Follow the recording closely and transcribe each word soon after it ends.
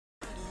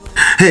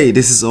Hey,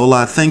 this is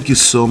Ola. Thank you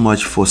so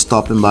much for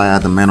stopping by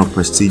at the Man of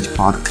Prestige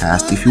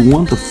podcast. If you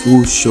want the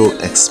full show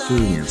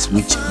experience,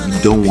 which you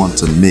don't want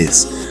to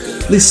miss,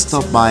 please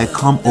stop by,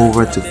 come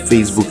over to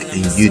Facebook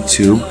and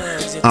YouTube.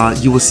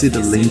 You will see the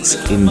links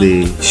in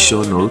the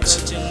show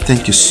notes.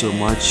 Thank you so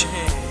much.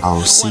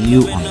 I'll see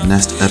you on the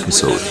next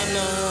episode.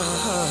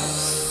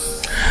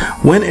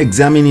 When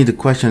examining the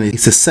question,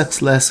 is a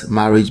sexless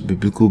marriage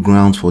biblical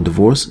grounds for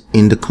divorce?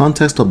 In the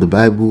context of the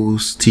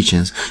Bible's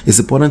teachings, it's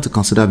important to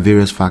consider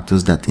various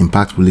factors that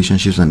impact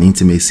relationships and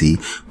intimacy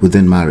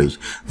within marriage.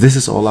 This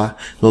is Ola.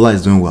 Lola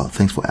is doing well.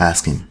 Thanks for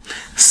asking.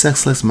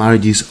 Sexless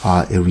marriages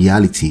are a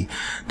reality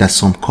that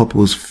some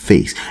couples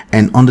face,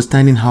 and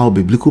understanding how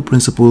biblical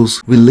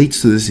principles relate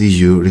to this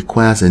issue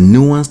requires a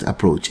nuanced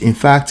approach. In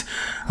fact,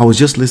 I was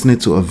just listening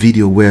to a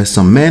video where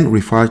some men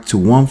referred to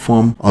one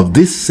form of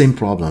this same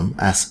problem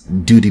as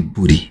duty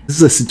booty. This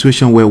is a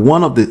situation where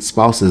one of the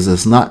spouses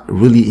is not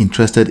really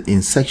interested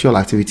in sexual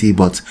activity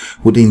but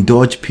would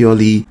indulge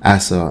purely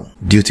as a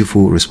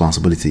dutiful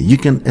responsibility. You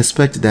can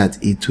expect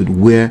that it would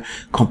wear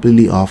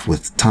completely off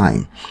with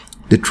time.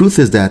 The truth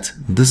is that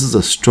this is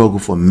a struggle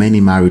for many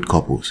married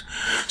couples.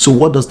 So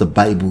what does the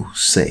Bible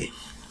say?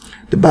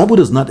 The Bible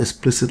does not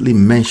explicitly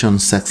mention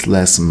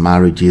sexless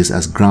marriages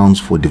as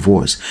grounds for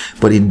divorce,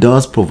 but it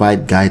does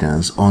provide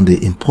guidance on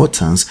the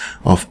importance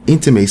of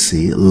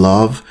intimacy,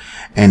 love,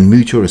 and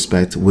mutual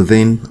respect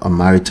within a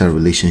marital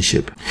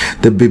relationship.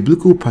 The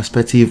biblical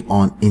perspective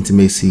on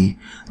intimacy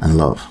and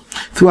love.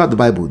 Throughout the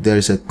Bible, there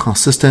is a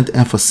consistent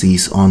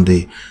emphasis on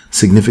the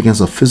significance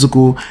of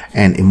physical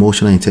and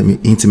emotional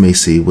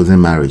intimacy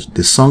within marriage.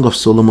 The Song of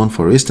Solomon,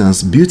 for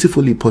instance,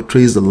 beautifully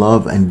portrays the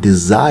love and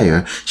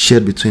desire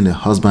shared between the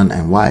husband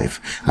and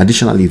wife.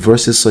 Additionally,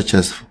 verses such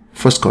as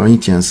 1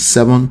 Corinthians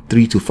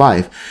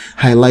 7:3-5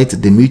 highlight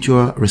the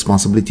mutual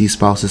responsibility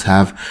spouses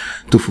have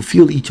to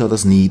fulfill each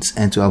other's needs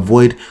and to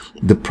avoid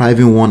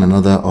depriving one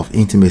another of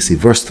intimacy.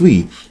 Verse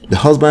 3, the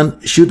husband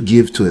should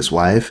give to his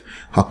wife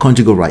her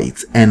conjugal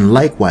rights, and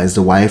likewise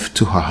the wife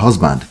to her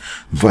husband.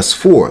 Verse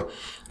 4,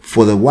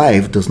 for the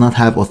wife does not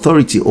have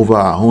authority over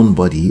her own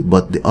body,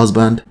 but the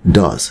husband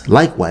does.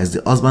 Likewise,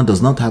 the husband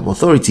does not have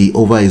authority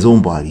over his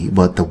own body,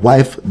 but the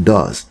wife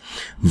does.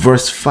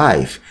 Verse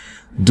 5,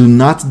 do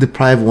not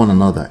deprive one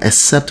another,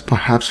 except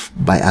perhaps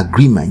by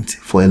agreement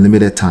for a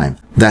limited time,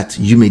 that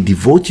you may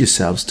devote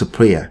yourselves to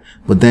prayer,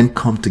 but then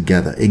come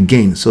together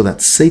again so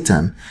that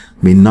Satan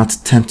may not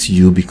tempt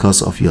you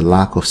because of your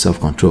lack of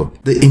self-control.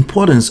 The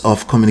importance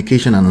of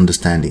communication and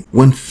understanding.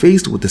 When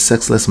faced with a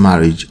sexless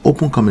marriage,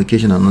 open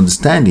communication and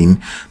understanding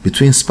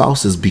between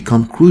spouses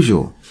become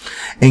crucial.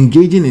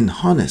 Engaging in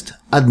honest,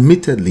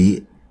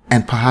 admittedly,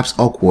 and perhaps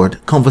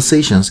awkward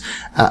conversations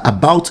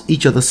about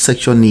each other's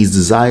sexual needs,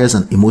 desires,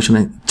 and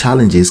emotional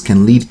challenges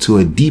can lead to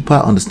a deeper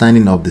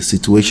understanding of the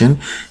situation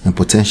and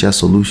potential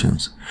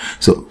solutions.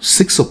 So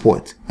seek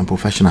support and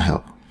professional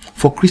help.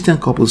 For Christian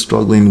couples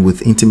struggling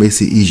with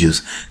intimacy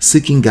issues,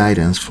 seeking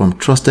guidance from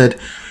trusted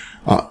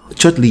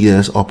church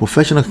leaders or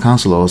professional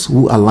counselors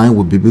who align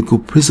with biblical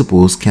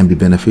principles can be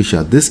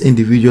beneficial. These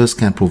individuals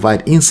can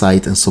provide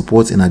insight and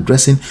support in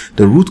addressing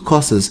the root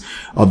causes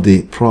of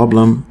the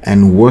problem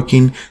and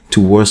working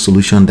towards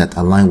solutions that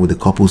align with the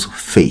couple's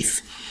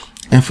faith.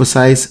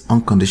 Emphasize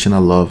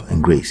unconditional love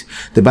and grace.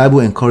 The Bible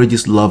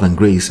encourages love and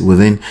grace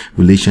within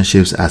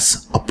relationships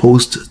as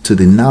opposed to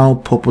the now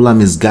popular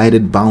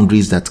misguided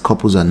boundaries that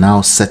couples are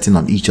now setting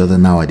on each other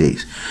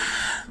nowadays.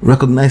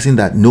 Recognizing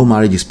that no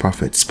marriage is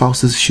perfect,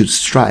 spouses should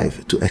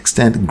strive to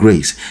extend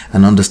grace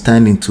and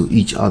understanding to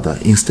each other.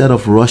 Instead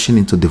of rushing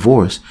into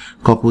divorce,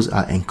 couples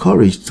are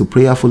encouraged to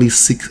prayerfully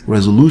seek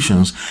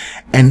resolutions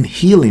and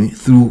healing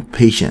through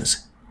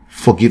patience,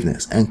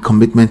 forgiveness, and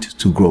commitment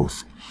to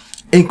growth.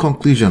 In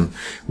conclusion,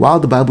 while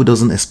the Bible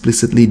doesn't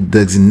explicitly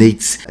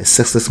designate a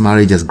sexless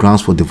marriage as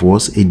grounds for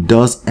divorce, it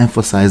does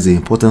emphasize the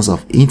importance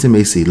of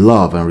intimacy,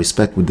 love, and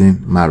respect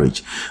within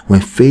marriage.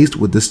 When faced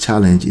with this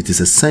challenge, it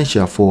is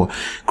essential for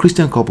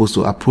Christian couples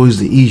to approach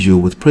the issue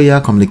with prayer,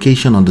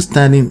 communication,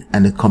 understanding,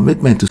 and a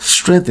commitment to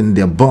strengthen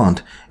their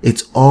bond.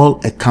 It's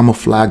all a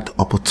camouflaged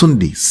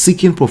opportunity.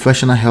 Seeking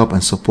professional help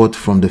and support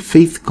from the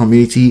faith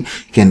community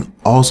can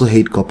also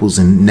aid couples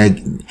in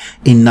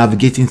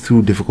navigating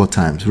through difficult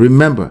times.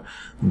 Remember,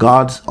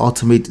 God's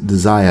ultimate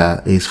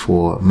desire is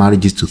for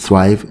marriages to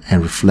thrive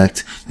and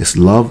reflect His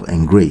love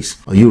and grace.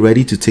 Are you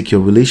ready to take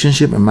your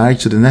relationship and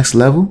marriage to the next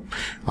level?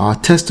 Our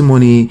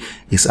testimony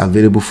is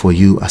available for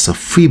you as a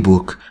free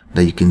book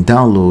that you can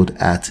download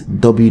at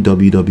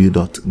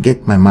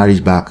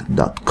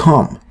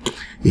www.getmymarriageback.com.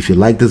 If you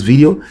like this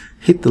video,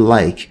 hit the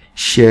like,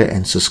 share,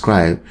 and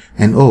subscribe.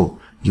 And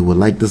you will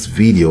like this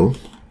video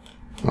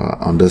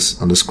on the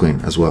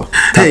screen as well.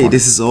 Hey,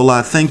 this is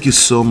Ola. Thank you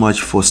so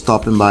much for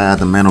stopping by at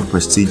the Man of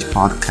Prestige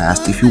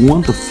podcast. If you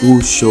want the full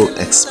show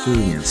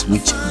experience,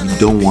 which you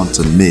don't want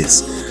to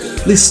miss,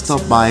 please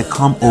stop by,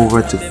 come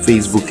over to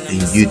Facebook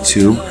and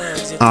YouTube.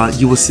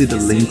 You will see the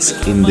links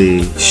in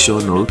the show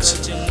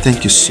notes.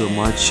 Thank you so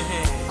much.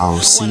 I'll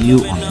see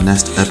you on the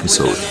next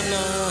episode.